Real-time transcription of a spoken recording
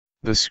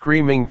The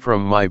screaming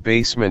from my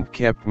basement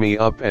kept me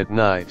up at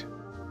night.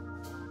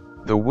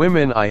 The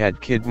women I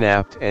had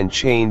kidnapped and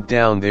chained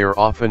down there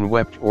often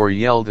wept or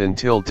yelled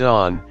until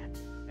dawn,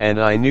 and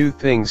I knew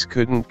things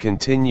couldn't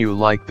continue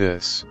like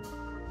this.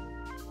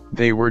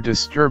 They were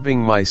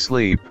disturbing my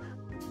sleep,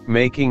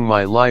 making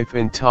my life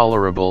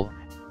intolerable,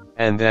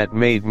 and that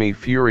made me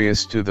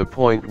furious to the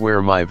point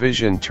where my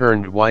vision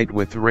turned white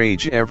with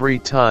rage every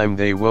time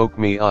they woke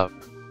me up.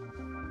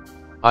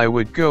 I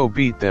would go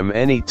beat them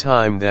any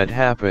time that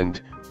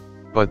happened,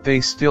 but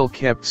they still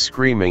kept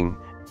screaming,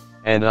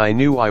 and I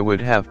knew I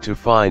would have to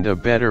find a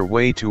better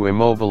way to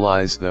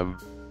immobilize them.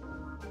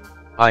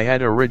 I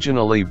had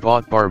originally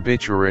bought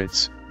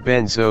barbiturates,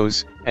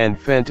 benzos, and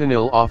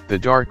fentanyl off the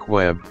dark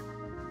web.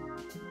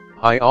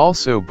 I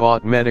also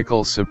bought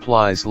medical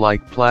supplies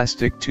like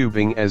plastic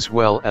tubing as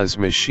well as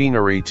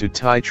machinery to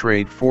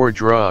titrate 4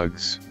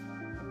 drugs.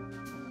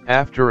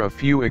 After a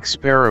few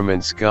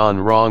experiments gone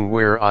wrong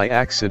where I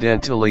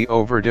accidentally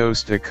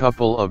overdosed a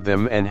couple of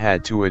them and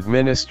had to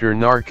administer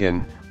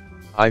Narcan,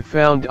 I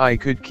found I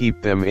could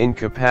keep them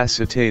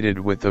incapacitated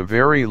with a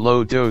very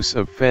low dose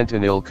of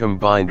fentanyl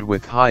combined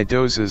with high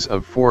doses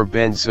of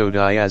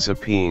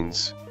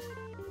 4-benzodiazepines.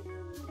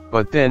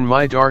 But then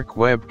my dark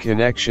web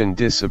connection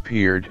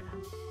disappeared,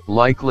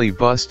 likely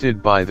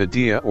busted by the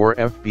DEA or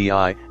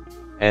FBI,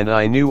 and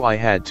I knew I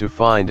had to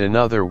find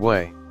another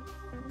way.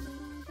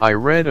 I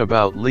read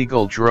about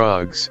legal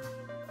drugs,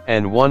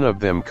 and one of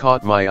them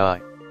caught my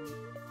eye.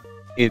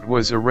 It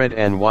was a red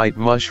and white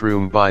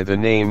mushroom by the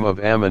name of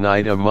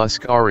Amanita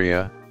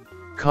muscaria,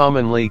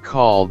 commonly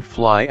called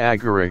fly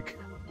agaric,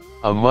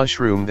 a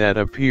mushroom that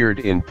appeared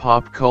in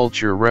pop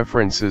culture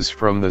references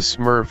from the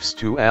Smurfs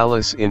to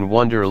Alice in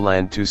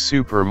Wonderland to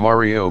Super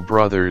Mario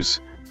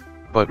Bros.,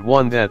 but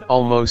one that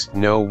almost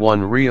no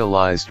one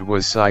realized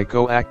was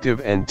psychoactive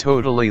and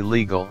totally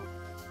legal.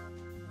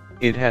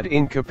 It had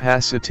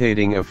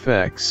incapacitating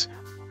effects,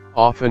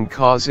 often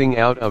causing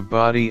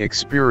out-of-body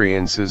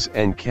experiences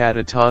and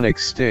catatonic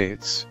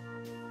states.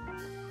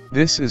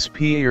 "This is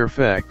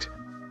perfect,"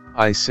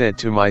 I said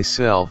to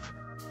myself,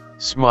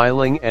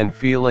 smiling and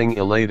feeling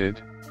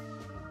elated.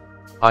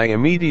 I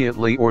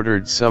immediately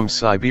ordered some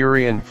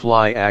Siberian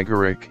fly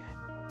agaric,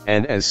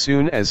 and as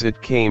soon as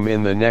it came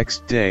in the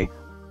next day,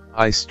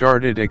 I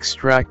started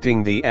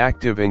extracting the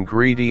active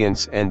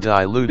ingredients and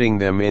diluting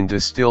them in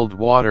distilled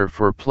water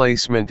for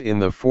placement in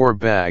the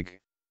 4-bag.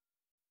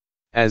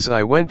 As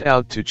I went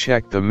out to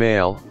check the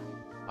mail,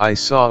 I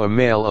saw a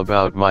male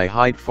about my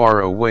height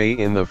far away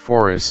in the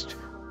forest,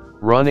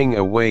 running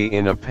away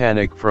in a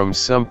panic from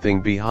something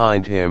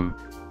behind him,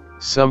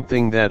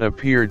 something that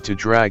appeared to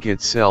drag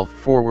itself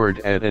forward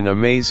at an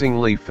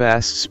amazingly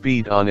fast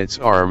speed on its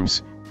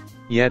arms,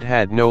 yet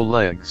had no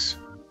legs.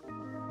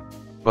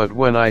 But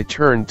when I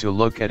turned to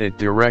look at it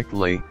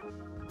directly,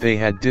 they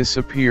had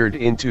disappeared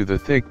into the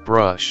thick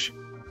brush.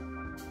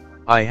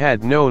 I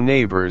had no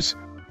neighbors,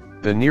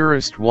 the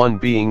nearest one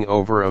being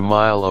over a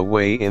mile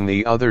away in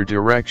the other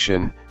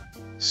direction,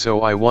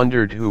 so I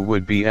wondered who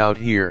would be out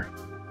here.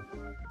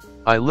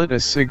 I lit a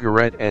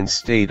cigarette and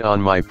stayed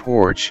on my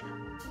porch,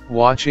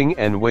 watching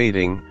and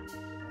waiting,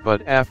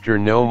 but after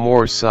no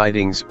more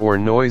sightings or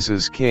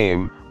noises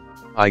came,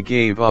 I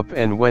gave up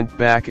and went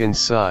back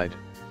inside.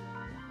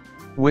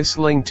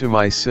 Whistling to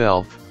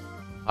myself,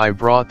 I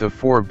brought the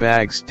 4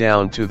 bags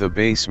down to the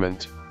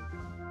basement.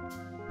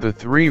 The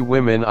 3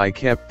 women I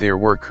kept there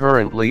were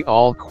currently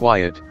all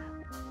quiet,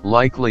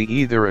 likely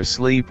either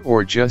asleep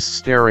or just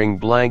staring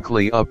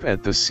blankly up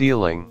at the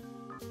ceiling.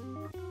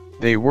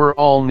 They were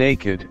all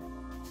naked,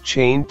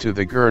 chained to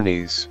the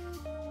gurneys.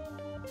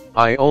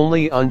 I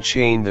only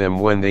unchained them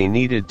when they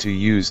needed to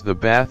use the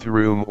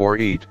bathroom or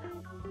eat,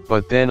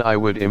 but then I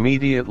would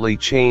immediately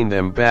chain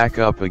them back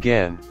up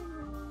again.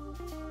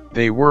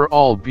 They were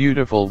all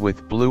beautiful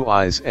with blue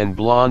eyes and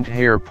blonde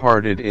hair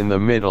parted in the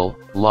middle,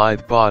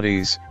 lithe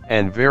bodies,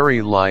 and very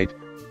light,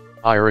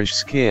 Irish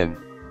skin.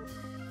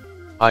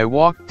 I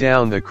walked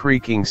down the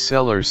creaking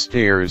cellar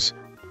stairs,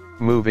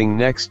 moving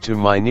next to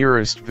my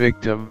nearest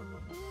victim.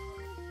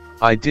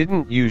 I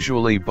didn't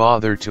usually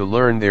bother to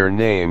learn their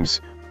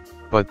names,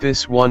 but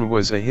this one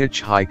was a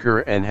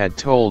hitchhiker and had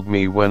told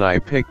me when I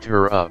picked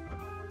her up.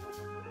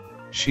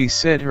 She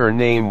said her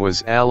name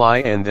was Ally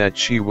and that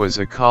she was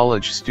a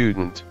college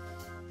student.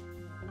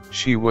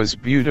 She was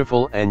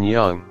beautiful and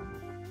young.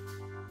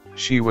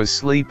 She was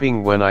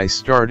sleeping when I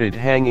started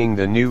hanging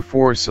the new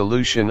 4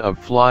 solution of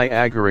fly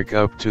agaric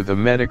up to the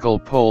medical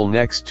pole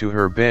next to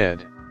her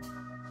bed.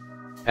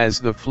 As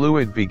the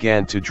fluid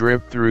began to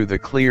drip through the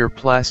clear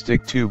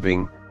plastic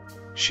tubing,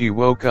 she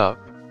woke up.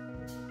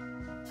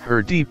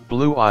 Her deep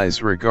blue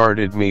eyes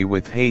regarded me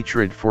with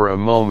hatred for a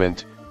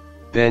moment,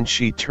 then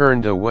she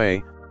turned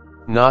away,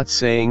 not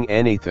saying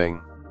anything.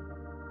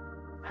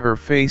 Her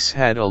face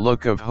had a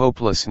look of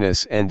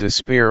hopelessness and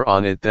despair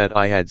on it that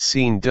I had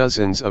seen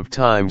dozens of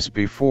times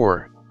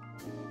before.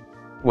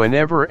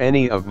 Whenever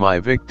any of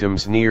my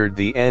victims neared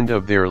the end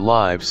of their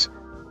lives,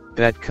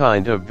 that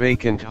kind of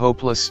vacant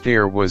hopeless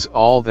stare was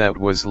all that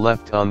was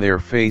left on their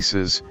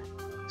faces,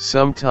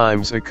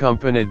 sometimes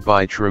accompanied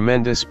by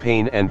tremendous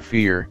pain and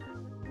fear,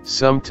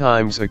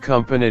 sometimes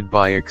accompanied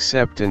by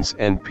acceptance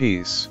and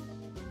peace.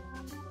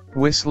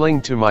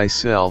 Whistling to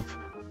myself,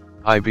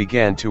 I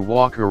began to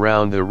walk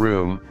around the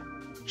room,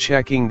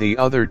 checking the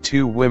other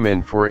two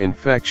women for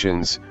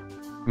infections,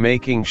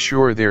 making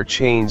sure their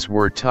chains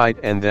were tight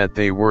and that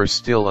they were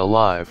still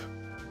alive.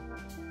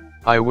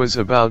 I was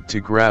about to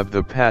grab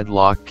the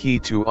padlock key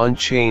to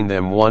unchain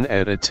them one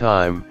at a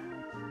time,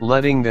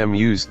 letting them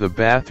use the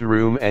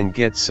bathroom and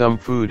get some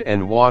food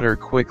and water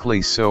quickly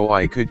so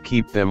I could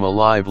keep them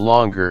alive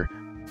longer,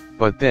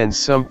 but then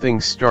something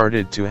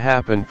started to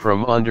happen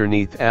from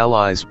underneath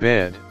Ali's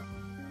bed.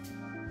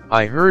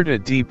 I heard a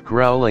deep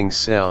growling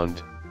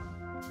sound.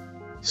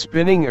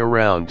 Spinning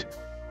around,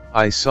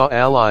 I saw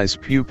Ali's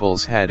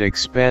pupils had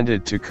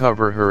expanded to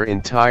cover her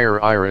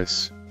entire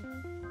iris.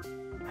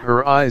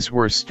 Her eyes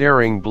were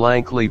staring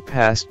blankly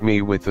past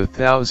me with a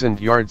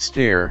 1,000-yard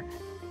stare,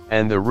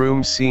 and the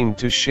room seemed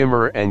to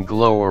shimmer and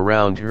glow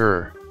around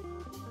her.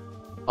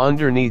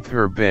 Underneath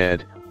her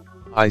bed,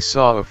 I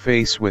saw a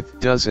face with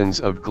dozens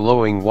of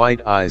glowing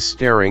white eyes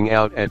staring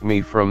out at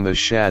me from the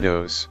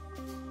shadows.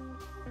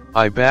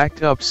 I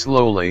backed up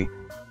slowly,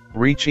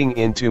 reaching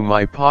into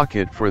my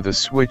pocket for the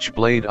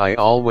switchblade I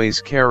always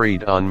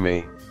carried on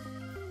me.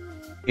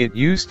 It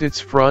used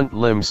its front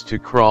limbs to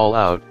crawl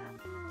out,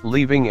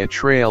 leaving a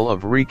trail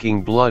of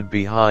reeking blood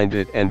behind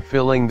it and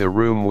filling the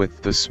room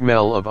with the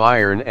smell of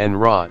iron and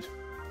rot.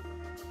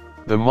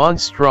 The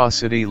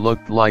monstrosity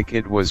looked like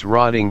it was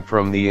rotting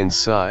from the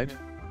inside.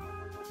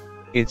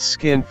 Its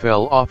skin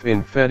fell off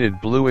in fetid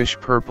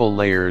bluish-purple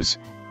layers,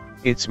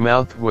 its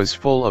mouth was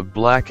full of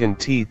blackened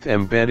teeth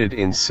embedded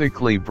in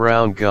sickly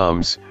brown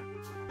gums,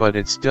 but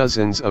its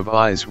dozens of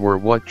eyes were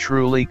what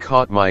truly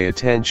caught my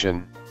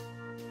attention.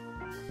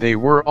 They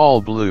were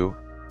all blue,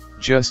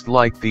 just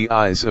like the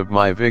eyes of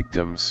my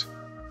victims.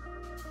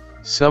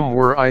 Some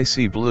were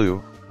icy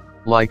blue,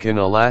 like an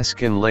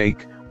Alaskan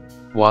lake,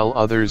 while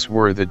others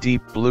were the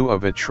deep blue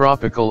of a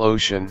tropical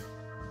ocean.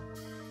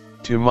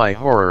 To my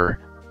horror,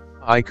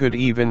 I could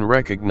even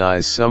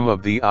recognize some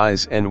of the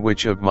eyes and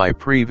which of my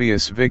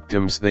previous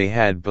victims they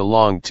had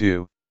belonged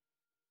to.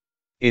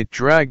 It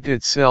dragged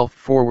itself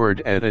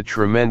forward at a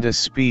tremendous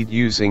speed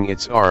using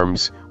its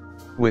arms,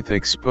 with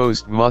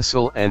exposed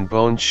muscle and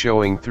bone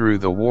showing through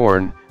the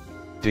worn,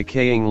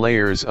 decaying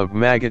layers of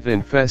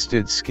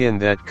maggot-infested skin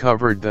that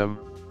covered them.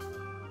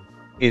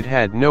 It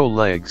had no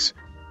legs,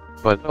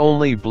 but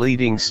only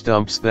bleeding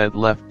stumps that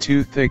left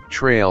two thick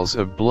trails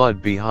of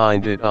blood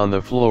behind it on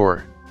the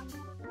floor.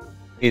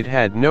 It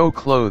had no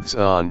clothes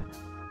on,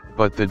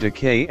 but the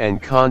decay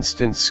and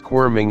constant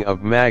squirming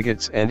of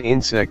maggots and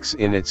insects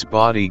in its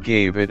body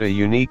gave it a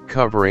unique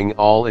covering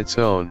all its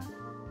own.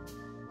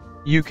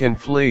 "You can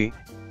flee,"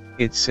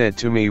 it said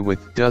to me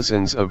with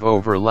dozens of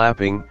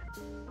overlapping,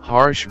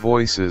 harsh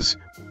voices,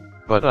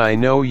 "but I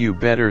know you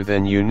better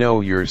than you know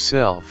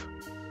yourself.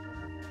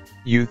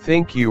 You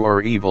think you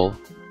are evil,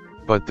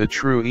 but the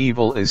true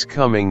evil is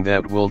coming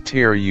that will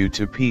tear you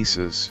to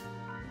pieces.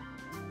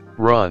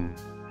 Run."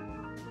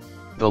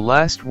 The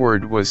last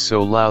word was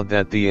so loud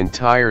that the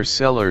entire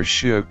cellar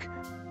shook,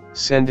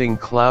 sending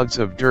clouds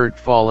of dirt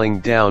falling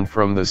down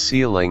from the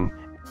ceiling,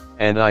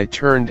 and I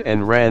turned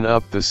and ran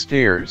up the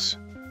stairs.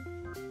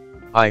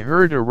 I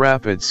heard a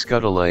rapid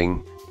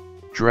scuttling,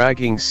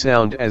 dragging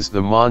sound as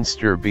the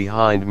monster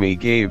behind me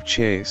gave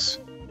chase.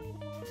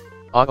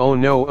 "Oh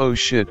no, oh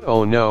shit,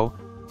 oh no,"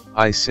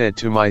 I said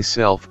to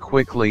myself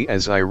quickly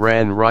as I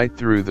ran right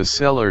through the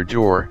cellar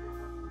door,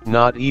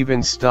 not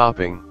even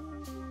stopping.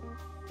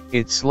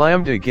 It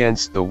slammed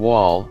against the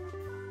wall,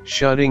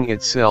 shutting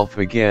itself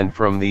again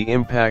from the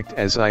impact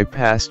as I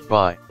passed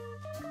by.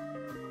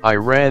 I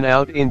ran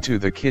out into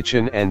the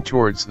kitchen and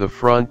towards the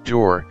front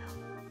door,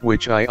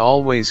 which I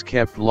always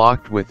kept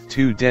locked with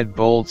two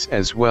deadbolts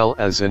as well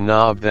as a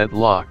knob that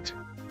locked.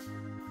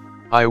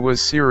 I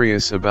was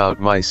serious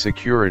about my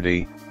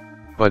security,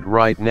 but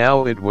right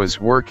now it was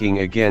working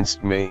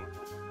against me.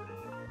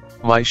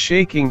 My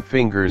shaking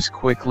fingers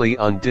quickly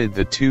undid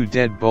the two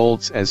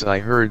deadbolts as I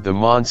heard the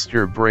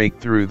monster break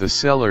through the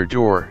cellar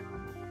door.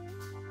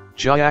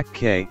 "Jack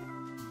K,"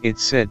 it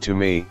said to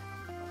me,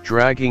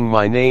 dragging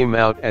my name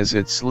out as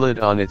it slid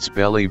on its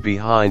belly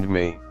behind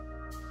me.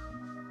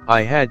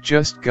 I had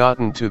just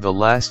gotten to the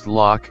last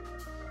lock,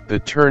 the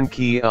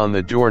turnkey on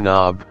the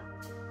doorknob,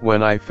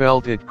 when I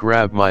felt it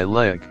grab my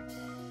leg.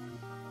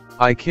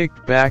 I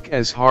kicked back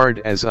as hard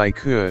as I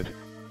could,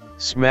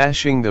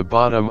 smashing the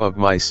bottom of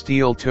my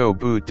steel toe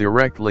boot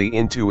directly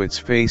into its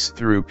face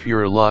through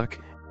pure luck,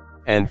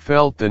 and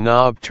felt the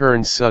knob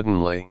turn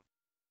suddenly.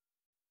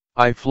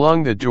 I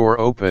flung the door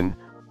open,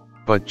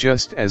 but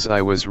just as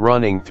I was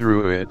running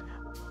through it,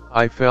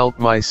 I felt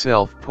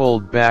myself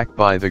pulled back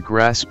by the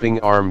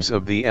grasping arms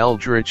of the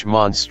eldritch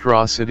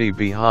monstrosity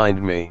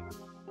behind me.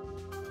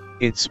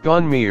 It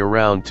spun me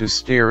around to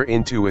stare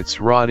into its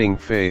rotting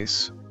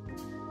face.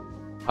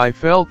 I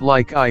felt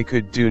like I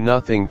could do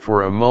nothing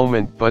for a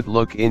moment but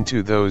look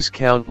into those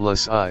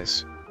countless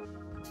eyes.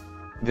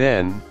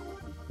 Then,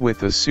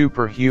 With a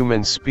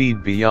superhuman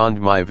speed beyond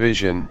my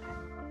vision,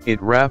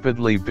 it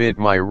rapidly bit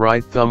my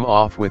right thumb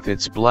off with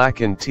its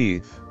blackened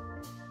teeth.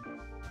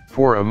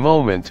 For a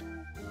moment,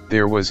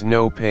 there was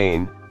no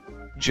pain,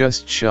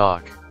 just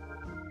shock.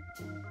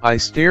 I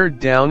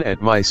stared down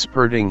at my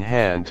spurting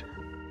hand,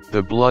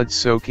 the blood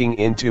soaking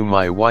into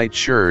my white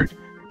shirt,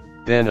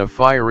 then a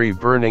fiery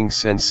burning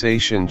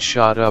sensation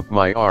shot up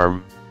my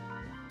arm.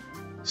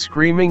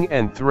 Screaming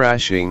and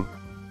thrashing,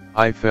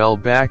 I fell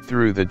back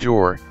through the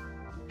door,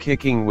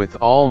 kicking with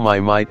all my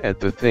might at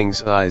the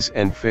thing's eyes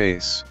and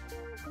face.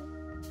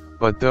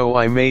 But though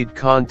I made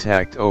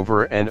contact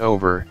over and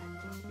over,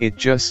 it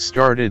just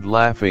started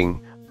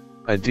laughing,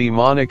 a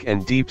demonic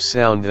and deep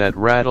sound that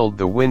rattled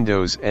the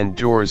windows and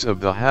doors of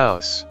the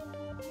house.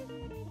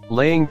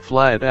 Laying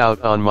flat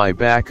out on my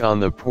back on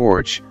the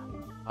porch,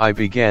 I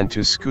began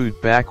to scoot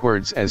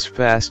backwards as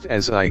fast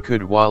as I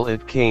could while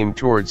it came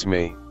towards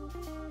me.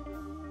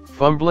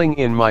 Fumbling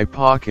in my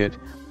pocket,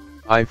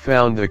 I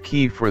found the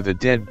key for the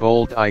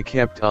deadbolt I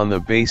kept on the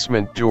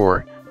basement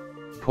door,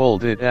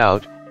 pulled it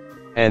out,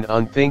 and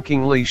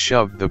unthinkingly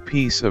shoved the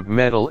piece of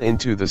metal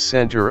into the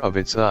center of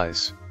its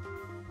eyes.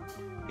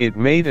 It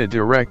made a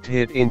direct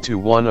hit into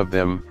one of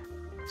them,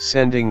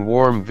 sending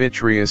warm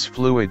vitreous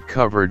fluid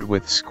covered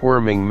with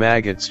squirming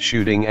maggots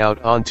shooting out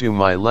onto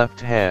my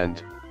left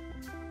hand.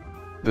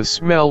 The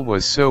smell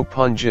was so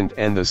pungent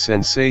and the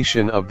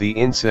sensation of the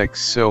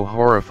insects so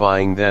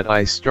horrifying that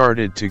I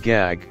started to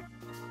gag.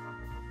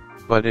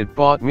 But it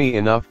bought me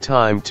enough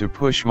time to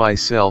push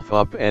myself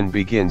up and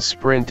begin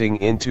sprinting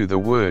into the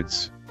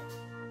woods.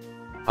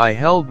 I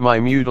held my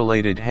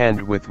mutilated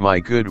hand with my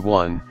good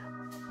one,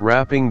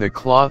 wrapping the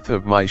cloth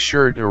of my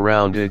shirt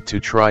around it to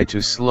try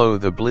to slow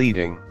the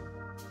bleeding.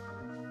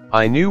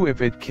 I knew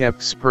if it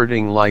kept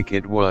spurting like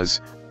it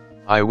was,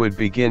 I would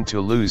begin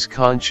to lose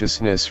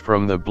consciousness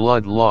from the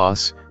blood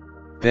loss,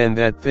 then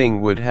that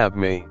thing would have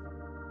me.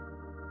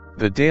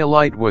 The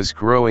daylight was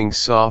growing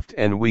soft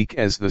and weak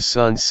as the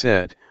sun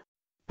set,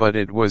 but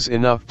it was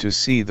enough to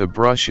see the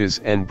brushes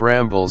and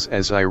brambles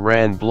as I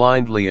ran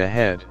blindly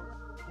ahead.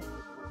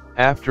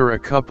 After a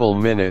couple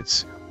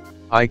minutes,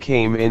 I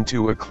came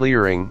into a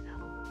clearing,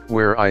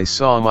 where I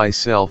saw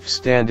myself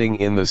standing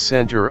in the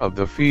center of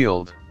the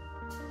field.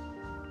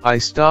 I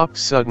stopped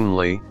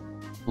suddenly,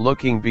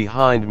 looking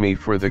behind me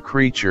for the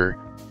creature,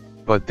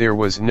 but there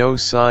was no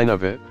sign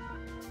of it.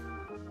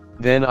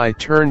 Then I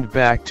turned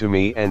back to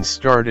me and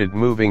started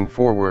moving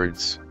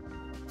forwards.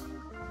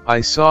 I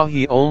saw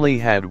he only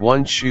had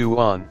one shoe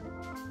on.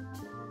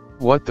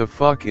 "What the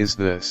fuck is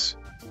this?"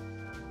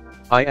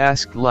 I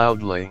asked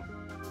loudly.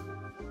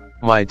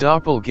 My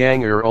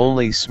doppelganger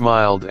only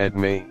smiled at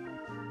me.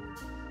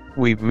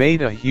 "We've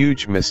made a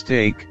huge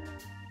mistake,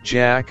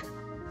 Jack,"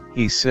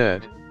 he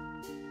said.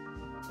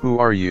 "Who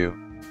are you?"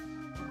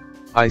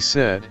 I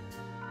said.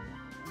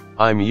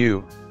 "I'm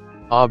you,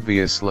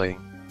 obviously.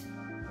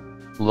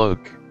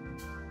 Look."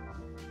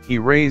 He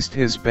raised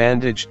his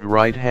bandaged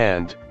right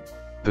hand,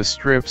 the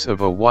strips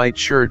of a white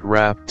shirt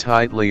wrapped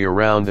tightly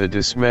around a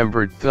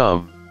dismembered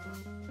thumb.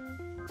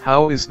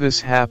 "How is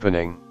this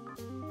happening?"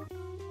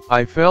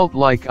 I felt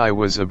like I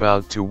was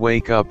about to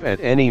wake up at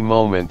any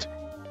moment,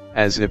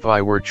 as if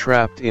I were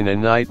trapped in a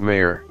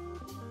nightmare.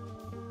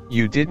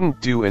 "You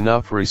didn't do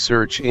enough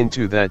research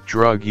into that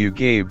drug you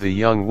gave the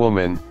young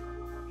woman,"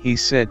 he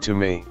said to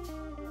me.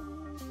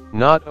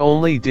 "Not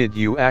only did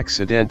you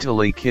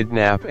accidentally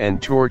kidnap and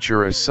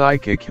torture a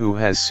psychic who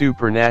has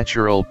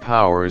supernatural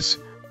powers,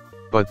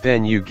 but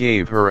then you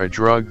gave her a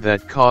drug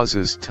that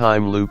causes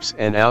time loops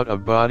and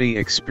out-of-body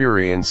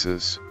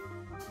experiences.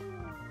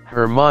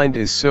 Her mind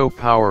is so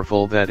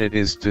powerful that it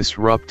is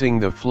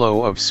disrupting the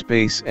flow of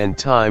space and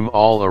time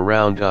all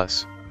around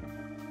us.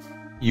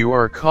 You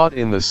are caught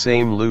in the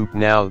same loop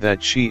now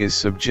that she is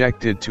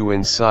subjected to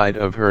inside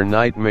of her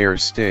nightmare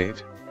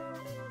state."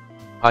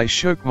 I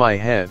shook my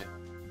head.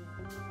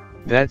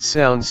 "That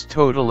sounds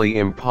totally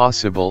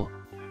impossible,"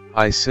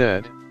 I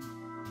said.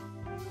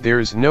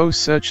 "There's no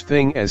such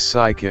thing as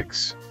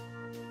psychics.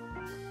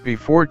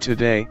 Before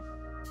today,"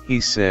 he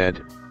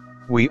said,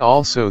 "we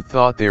also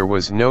thought there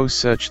was no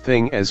such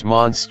thing as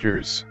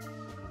monsters.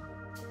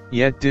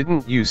 Yet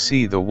didn't you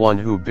see the one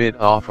who bit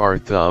off our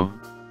thumb?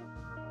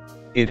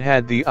 It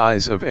had the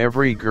eyes of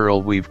every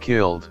girl we've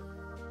killed.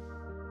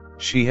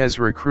 She has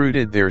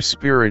recruited their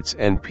spirits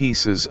and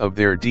pieces of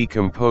their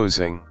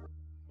decomposing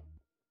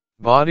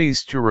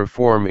bodies to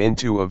reform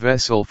into a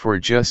vessel for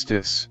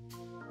justice.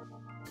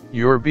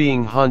 You're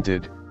being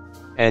hunted,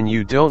 and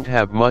you don't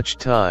have much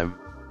time.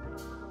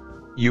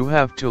 You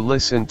have to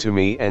listen to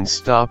me and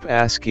stop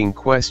asking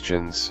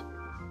questions."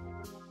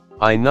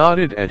 I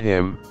nodded at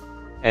him,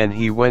 and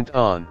he went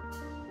on.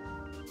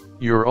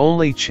 "Your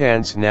only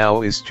chance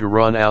now is to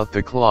run out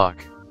the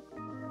clock.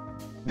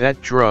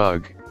 That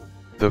drug,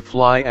 the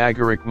fly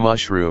agaric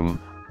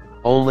mushroom,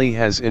 only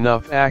has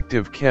enough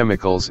active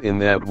chemicals in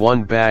that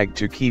one bag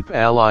to keep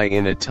Ally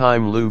in a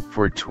time loop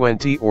for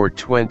 20 or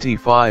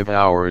 25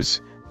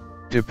 hours,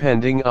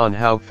 depending on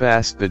how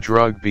fast the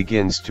drug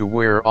begins to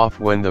wear off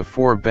when the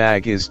 4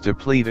 bag is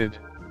depleted.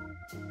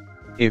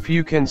 If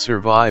you can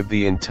survive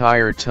the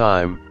entire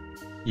time,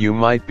 you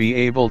might be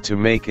able to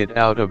make it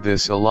out of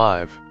this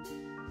alive.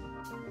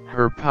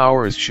 Her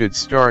powers should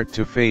start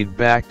to fade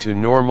back to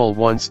normal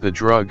once the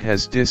drug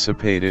has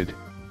dissipated."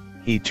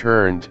 He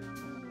turned,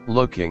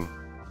 looking.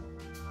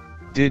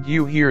 "Did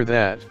you hear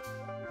that?"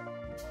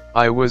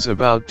 I was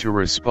about to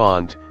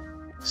respond,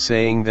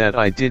 saying that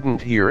I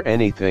didn't hear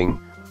anything,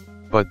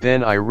 but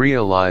then I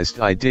realized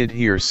I did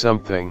hear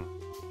something.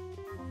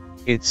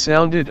 It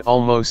sounded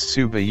almost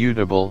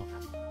subaudable,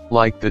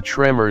 like the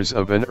tremors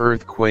of an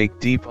earthquake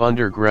deep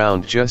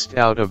underground just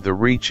out of the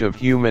reach of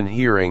human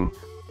hearing,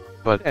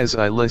 but as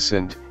I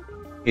listened,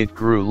 it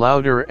grew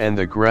louder and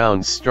the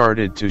ground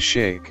started to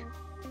shake.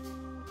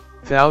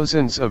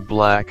 Thousands of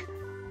black,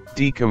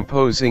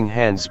 decomposing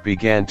hands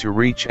began to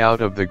reach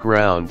out of the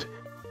ground,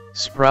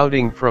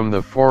 sprouting from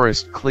the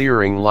forest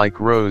clearing like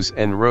rows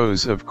and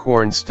rows of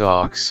corn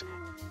stalks,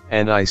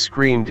 and I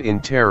screamed in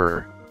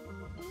terror.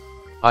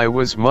 I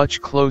was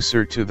much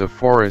closer to the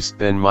forest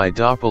than my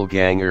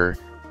doppelganger,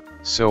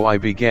 so I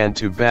began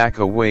to back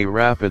away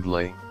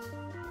rapidly.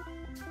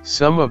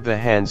 Some of the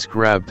hands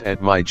grabbed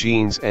at my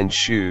jeans and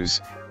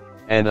shoes,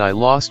 and I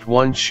lost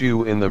one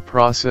shoe in the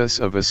process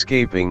of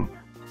escaping,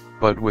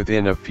 but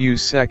within a few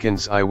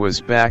seconds I was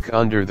back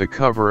under the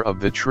cover of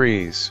the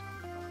trees.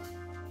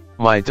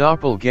 My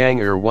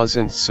doppelganger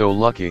wasn't so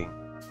lucky.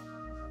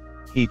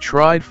 He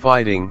tried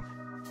fighting,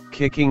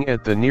 kicking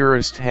at the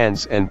nearest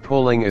hands and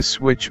pulling a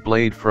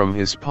switchblade from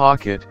his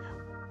pocket,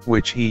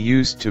 which he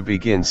used to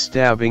begin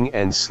stabbing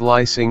and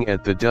slicing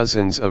at the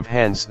dozens of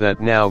hands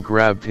that now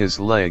grabbed his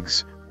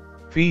legs,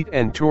 feet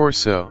and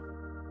torso.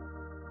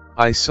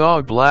 I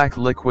saw black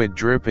liquid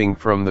dripping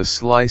from the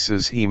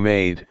slices he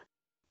made,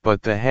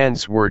 but the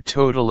hands were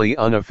totally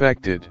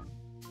unaffected.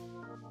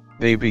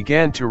 They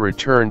began to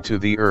return to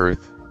the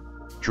earth,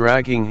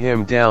 dragging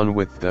him down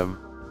with them.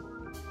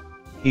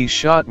 He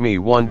shot me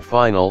one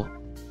final,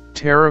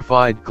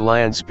 terrified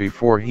glance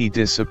before he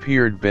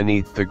disappeared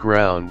beneath the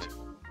ground.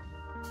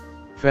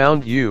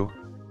 "Found you,"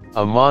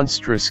 a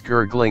monstrous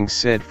gurgling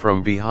said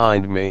from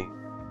behind me.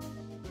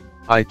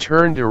 I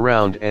turned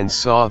around and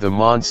saw the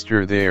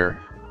monster there,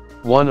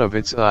 one of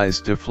its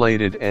eyes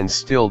deflated and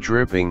still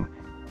dripping,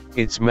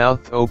 its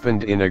mouth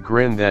opened in a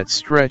grin that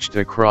stretched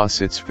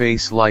across its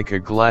face like a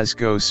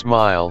Glasgow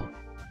smile,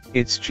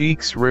 its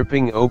cheeks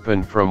ripping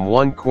open from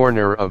one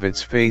corner of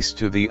its face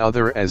to the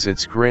other as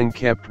its grin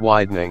kept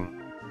widening.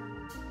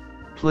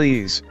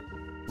 "Please,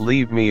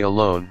 leave me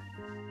alone,"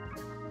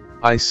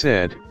 I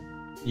said,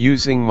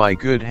 using my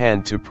good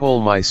hand to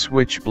pull my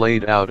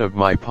switchblade out of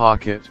my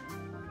pocket.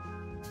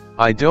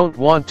 "I don't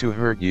want to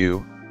hurt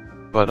you,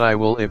 but I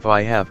will if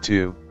I have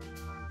to.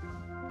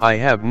 I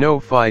have no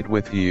fight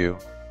with you."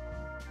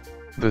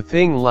 The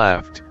thing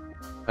laughed,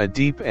 a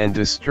deep and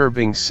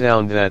disturbing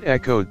sound that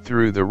echoed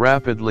through the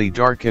rapidly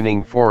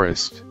darkening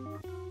forest.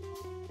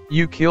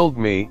 "You killed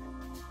me,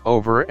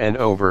 over and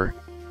over,"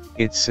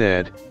 it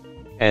said,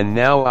 "and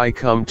now I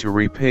come to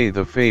repay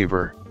the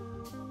favor."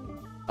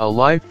 "A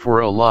life for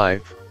a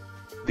life,"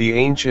 the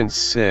ancients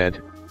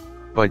said,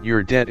 "but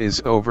your debt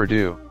is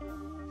overdue.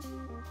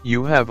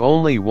 You have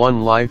only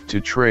one life to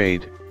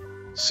trade,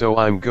 so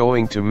I'm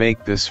going to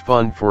make this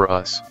fun for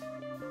us.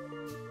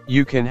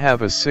 You can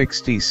have a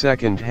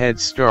 60-second head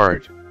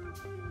start."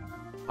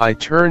 I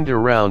turned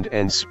around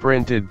and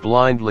sprinted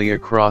blindly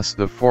across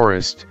the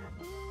forest,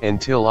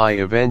 until I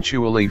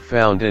eventually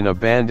found an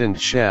abandoned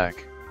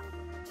shack.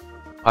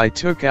 I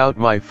took out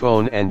my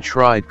phone and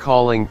tried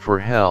calling for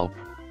help.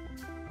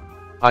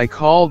 I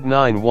called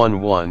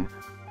 911,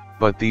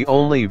 but the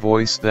only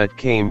voice that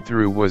came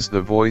through was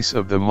the voice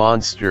of the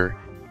monster,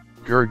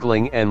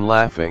 gurgling and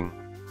laughing.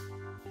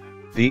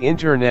 The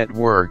internet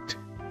worked,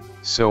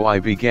 so I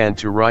began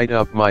to write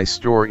up my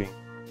story.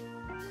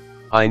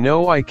 I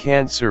know I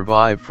can't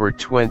survive for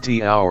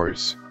 20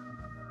 hours.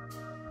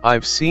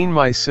 I've seen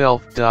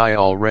myself die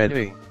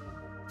already.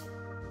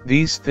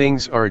 These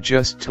things are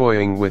just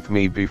toying with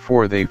me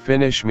before they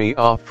finish me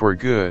off for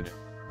good.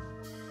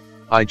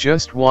 I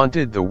just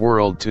wanted the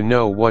world to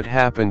know what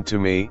happened to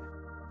me,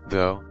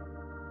 though.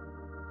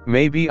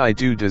 Maybe I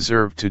do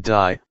deserve to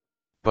die,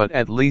 but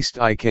at least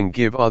I can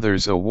give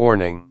others a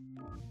warning.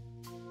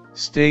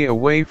 Stay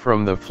away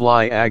from the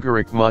fly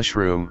agaric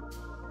mushroom,